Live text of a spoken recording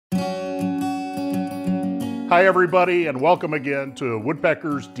Hi everybody, and welcome again to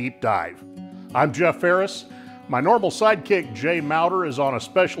Woodpeckers Deep Dive. I'm Jeff Ferris. My normal sidekick Jay Mouter is on a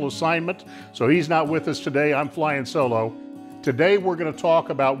special assignment, so he's not with us today. I'm flying solo. Today we're going to talk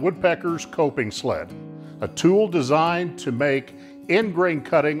about Woodpeckers Coping Sled, a tool designed to make end grain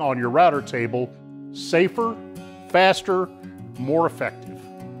cutting on your router table safer, faster, more effective.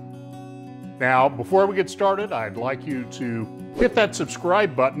 Now, before we get started, I'd like you to hit that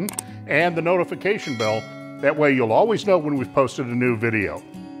subscribe button and the notification bell. That way you'll always know when we've posted a new video.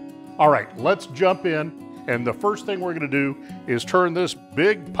 All right, let's jump in. And the first thing we're gonna do is turn this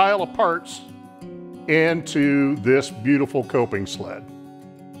big pile of parts into this beautiful coping sled.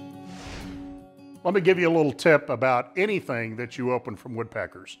 Let me give you a little tip about anything that you open from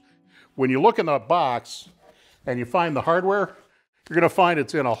Woodpeckers. When you look in the box and you find the hardware, you're gonna find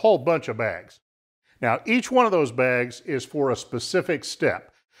it's in a whole bunch of bags. Now, each one of those bags is for a specific step.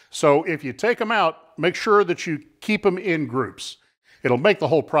 So if you take them out, make sure that you keep them in groups. It'll make the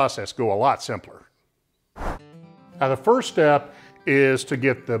whole process go a lot simpler. Now the first step is to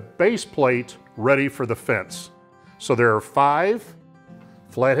get the base plate ready for the fence. So there are 5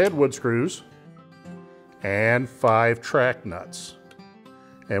 flathead wood screws and 5 track nuts.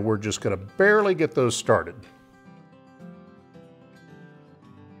 And we're just gonna barely get those started.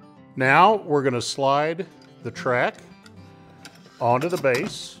 Now we're gonna slide the track onto the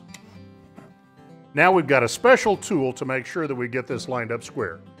base. Now we've got a special tool to make sure that we get this lined up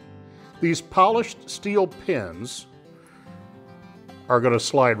square. These polished steel pins are going to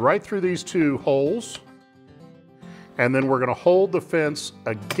slide right through these 2 holes, and then we're going to hold the fence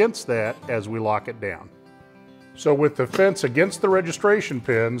against that as we lock it down. So with the fence against the registration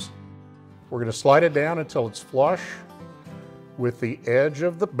pins, we're going to slide it down until it's flush with the edge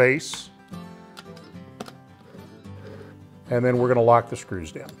of the base, and then we're going to lock the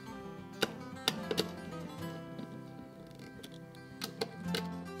screws down.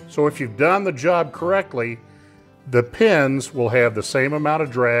 So if you've done the job correctly, the pins will have the same amount of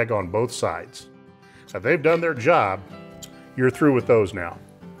drag on both sides. If they've done their job, you're through with those now.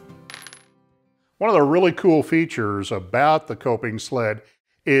 One of the really cool features about the coping sled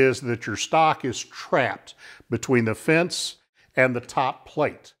is that your stock is trapped between the fence and the top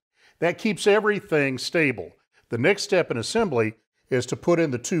plate. That keeps everything stable. The next step in assembly is to put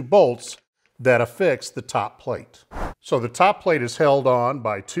in the 2 bolts that affix the top plate. So the top plate is held on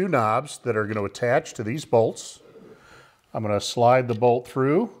by 2 knobs that are going to attach to these bolts. I'm going to slide the bolt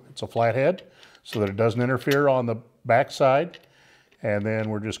through. It's a flathead so that it doesn't interfere on the back side. And then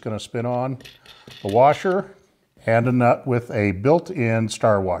we're just going to spin on the washer and a nut with a built-in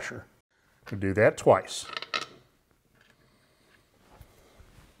star washer. We'll do that twice.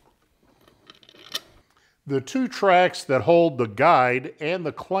 The 2 tracks that hold the guide and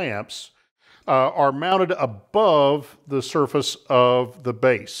the clamps are mounted above the surface of the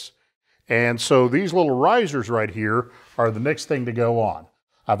base. And so these little risers right here are the next thing to go on.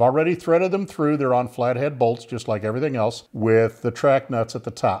 I've already threaded them through. They're on flathead bolts, just like everything else, with the track nuts at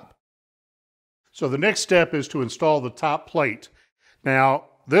the top. So the next step is to install the top plate. Now,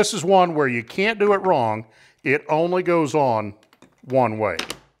 this is one where you can't do it wrong. It only goes on one way.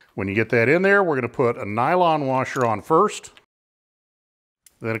 When you get that in there, we're going to put a nylon washer on first,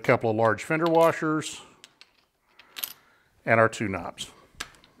 then a couple of large fender washers, and our 2 knobs.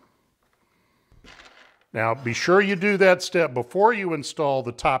 Now, be sure you do that step before you install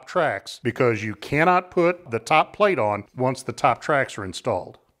the top tracks, because you cannot put the top plate on once the top tracks are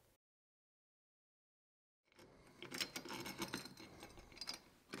installed.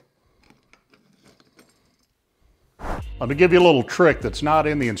 Let me give you a little trick that's not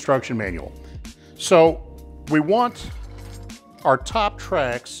in the instruction manual. So we want our top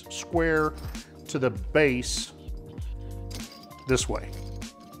tracks square to the base this way.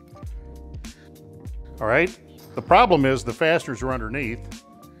 All right, the problem is the fasteners are underneath.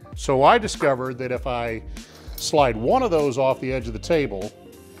 So I discovered that if I slide one of those off the edge of the table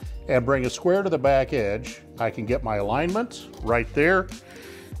and bring it square to the back edge, I can get my alignment right there.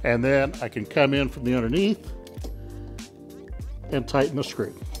 And then I can come in from the underneath and tighten the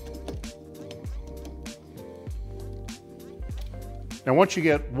screw. Now once you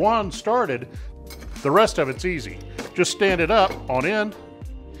get one started, the rest of it's easy. Just stand it up on end.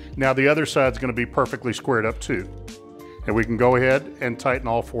 Now the other side's going to be perfectly squared up too. And we can go ahead and tighten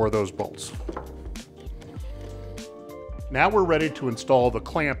all 4 of those bolts. Now we're ready to install the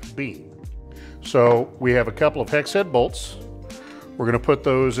clamp beam. So we have a couple of hex head bolts. We're going to put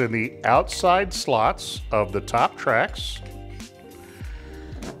those in the outside slots of the top tracks.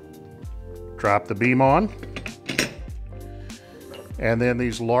 Drop the beam on. And then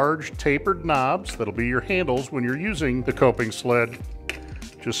these large tapered knobs that'll be your handles when you're using the coping sled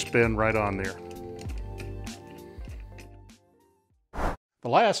just spin right on there. The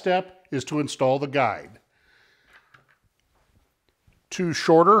last step is to install the guide. 2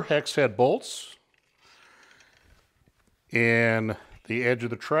 shorter hex head bolts in the edge of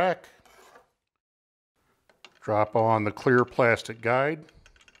the track. Drop on the clear plastic guide.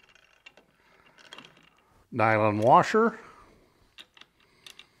 Nylon washer.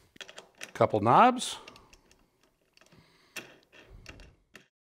 Couple knobs.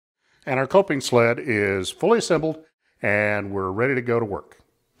 And our coping sled is fully assembled and we're ready to go to work.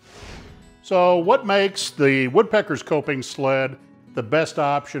 So what makes the Woodpeckers coping sled the best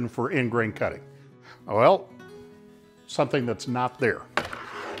option for in-grain cutting? Well, something that's not there.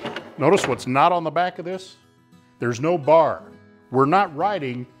 Notice what's not on the back of this? There's no bar. We're not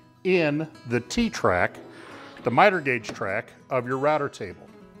riding in the T-track, the miter gauge track of your router table.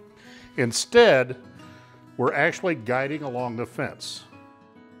 Instead, we're actually guiding along the fence.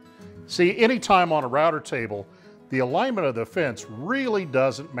 See, anytime on a router table, the alignment of the fence really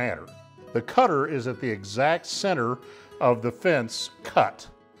doesn't matter. The cutter is at the exact center of the fence cut.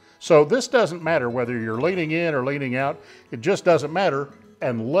 So this doesn't matter whether you're leaning in or leaning out. It just doesn't matter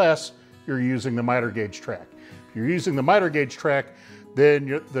unless you're using the miter gauge track. If you're using the miter gauge track,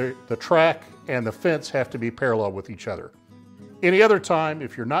 then the track and the fence have to be parallel with each other. Any other time,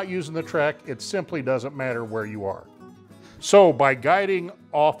 if you're not using the track, it simply doesn't matter where you are. So by guiding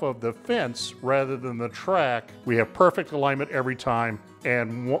off of the fence rather than the track, we have perfect alignment every time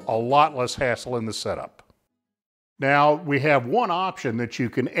and a lot less hassle in the setup. Now we have one option that you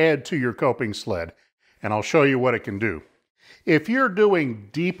can add to your coping sled, and I'll show you what it can do. If you're doing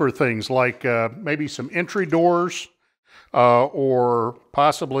deeper things like maybe some entry doors or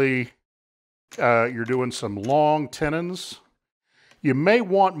possibly you're doing some long tenons, you may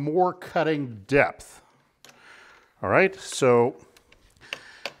want more cutting depth. All right, so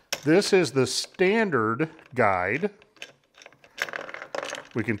this is the standard guide.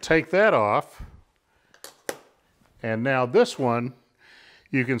 We can take that off. And now this one,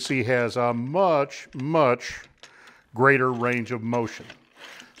 you can see has a much, much greater range of motion.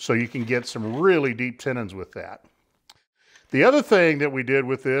 So you can get some really deep tenons with that. The other thing that we did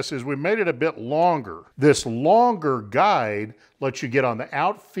with this is we made it a bit longer. This longer guide lets you get on the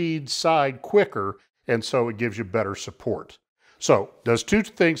outfeed side quicker, and so it gives you better support. So, does 2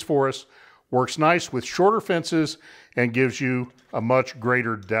 things for us, works nice with shorter fences, and gives you a much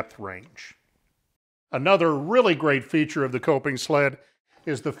greater depth range. Another really great feature of the coping sled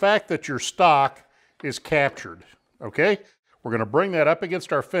is the fact that your stock is captured, okay? We're gonna bring that up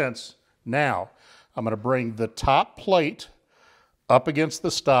against our fence. Now, I'm gonna bring the top plate up against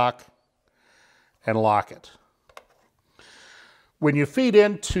the stock and lock it. When you feed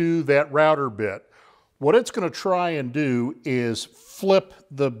into that router bit, what it's going to try and do is flip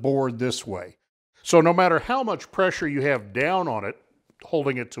the board this way. So no matter how much pressure you have down on it,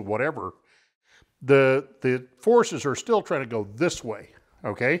 holding it to whatever, the forces are still trying to go this way,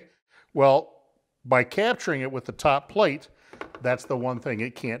 okay? Well, by capturing it with the top plate, that's the one thing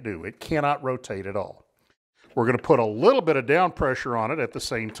it can't do. It cannot rotate at all. We're going to put a little bit of down pressure on it at the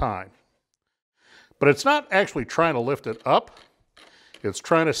same time. But it's not actually trying to lift it up. It's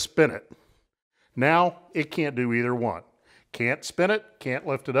trying to spin it. Now, it can't do either one. Can't spin it, can't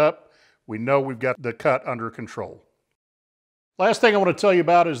lift it up. We know we've got the cut under control. Last thing I want to tell you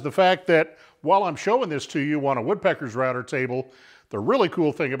about is the fact that while I'm showing this to you on a Woodpeckers router table, the really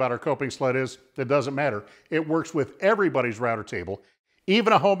cool thing about our coping sled is it doesn't matter. It works with everybody's router table.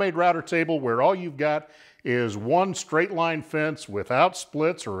 Even a homemade router table where all you've got is one straight line fence without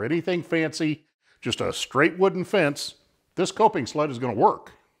splits or anything fancy, just a straight wooden fence, this coping sled is going to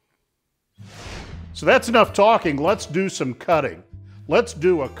work. So that's enough talking. Let's do some cutting. Let's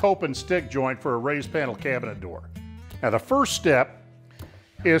do a cope and stick joint for a raised panel cabinet door. Now the first step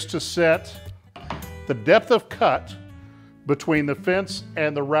is to set the depth of cut between the fence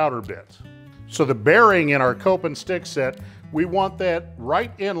and the router bit. So the bearing in our cope and stick set, we want that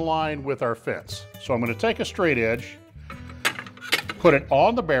right in line with our fence. So I'm going to take a straight edge, put it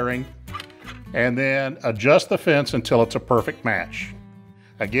on the bearing, and then adjust the fence until it's a perfect match.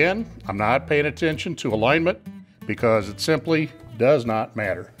 Again, I'm not paying attention to alignment because it simply does not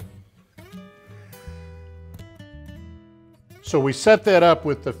matter. So we set that up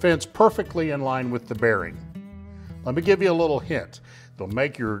with the fence perfectly in line with the bearing. Let me give you a little hint. It'll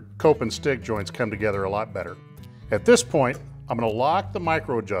make your cope and stick joints come together a lot better. At this point, I'm going to lock the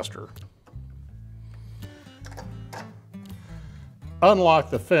micro adjuster, unlock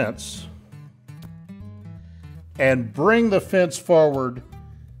the fence, and bring the fence forward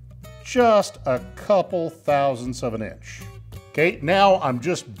just a couple thousandths of an inch. Okay, now I'm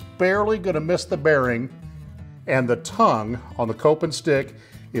just barely gonna miss the bearing, and the tongue on the coping stick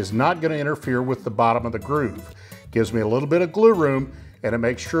is not gonna interfere with the bottom of the groove. Gives me a little bit of glue room, and it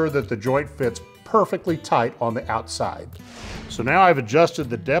makes sure that the joint fits perfectly tight on the outside. So now I've adjusted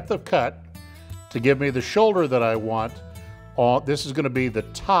the depth of cut to give me the shoulder that I want. This is gonna be the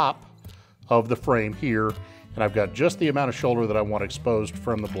top of the frame here, and I've got just the amount of shoulder that I want exposed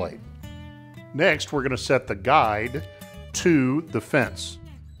from the blade. Next, we're gonna set the guide to the fence.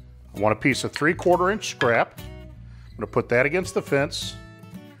 I want a piece of 3/4 inch scrap. I'm gonna put that against the fence,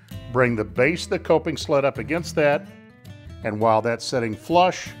 bring the base of the coping sled up against that, and while that's setting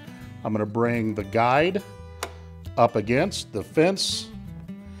flush, I'm gonna bring the guide up against the fence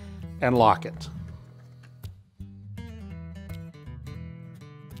and lock it.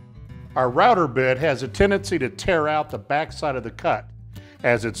 Our router bit has a tendency to tear out the back side of the cut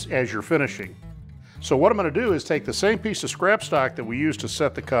as you're finishing. So what I'm gonna do is take the same piece of scrap stock that we used to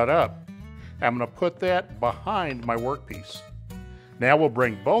set the cut up. I'm gonna put that behind my workpiece. Now we'll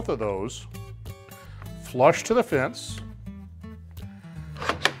bring both of those flush to the fence.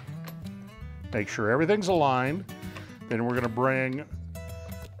 Make sure everything's aligned. Then we're gonna bring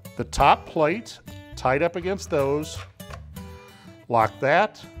the top plate tight up against those, lock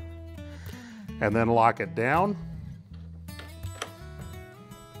that, and then lock it down.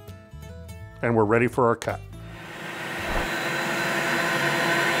 And we're ready for our cut.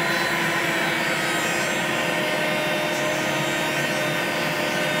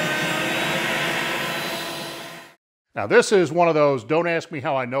 Now this is one of those don't ask me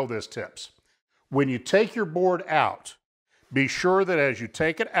how I know this tips. When you take your board out, be sure that as you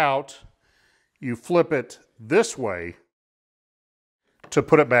take it out, you flip it this way to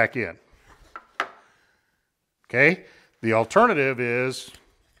put it back in. Okay? The alternative is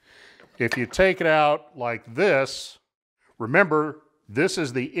if you take it out like this, remember, this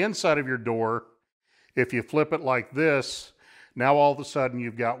is the inside of your door. If you flip it like this, now all of a sudden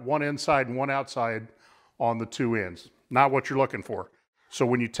you've got one inside and one outside on the two ends. Not what you're looking for. So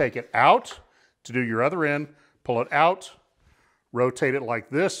when you take it out to do your other end, pull it out, rotate it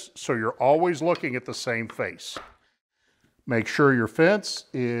like this so you're always looking at the same face. Make sure your fence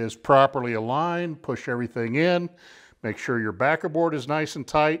is properly aligned, push everything in, make sure your backer board is nice and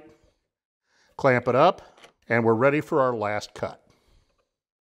tight. Clamp it up, and we're ready for our last cut.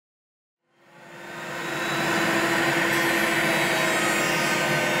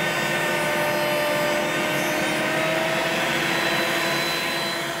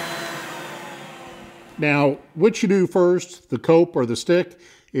 Now, which you do first, the cope or the stick,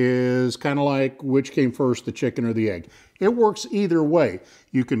 is kind of like which came first, the chicken or the egg. It works either way.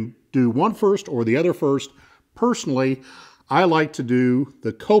 You can do one first or the other first. Personally, I like to do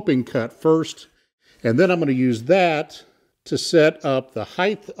the coping cut first, and then I'm going to use that to set up the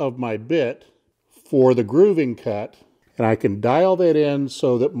height of my bit for the grooving cut, and I can dial that in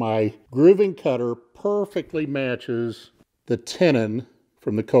so that my grooving cutter perfectly matches the tenon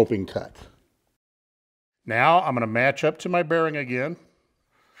from the coping cut. Now I'm going to match up to my bearing again,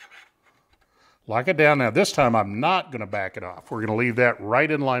 lock it down. Now this time I'm not going to back it off. We're going to leave that right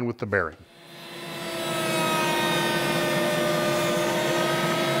in line with the bearing.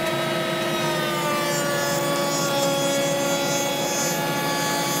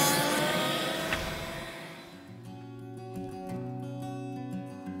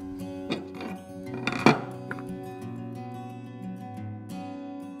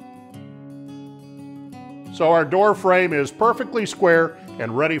 So our door frame is perfectly square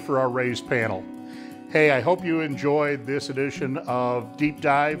and ready for our raised panel. Hey, I hope you enjoyed this edition of Deep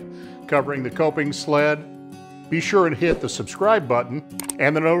Dive covering the Coping Sled. Be sure and hit the subscribe button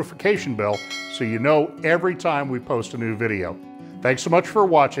and the notification bell so you know every time we post a new video. Thanks so much for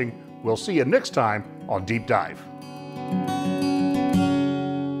watching. We'll see you next time on Deep Dive.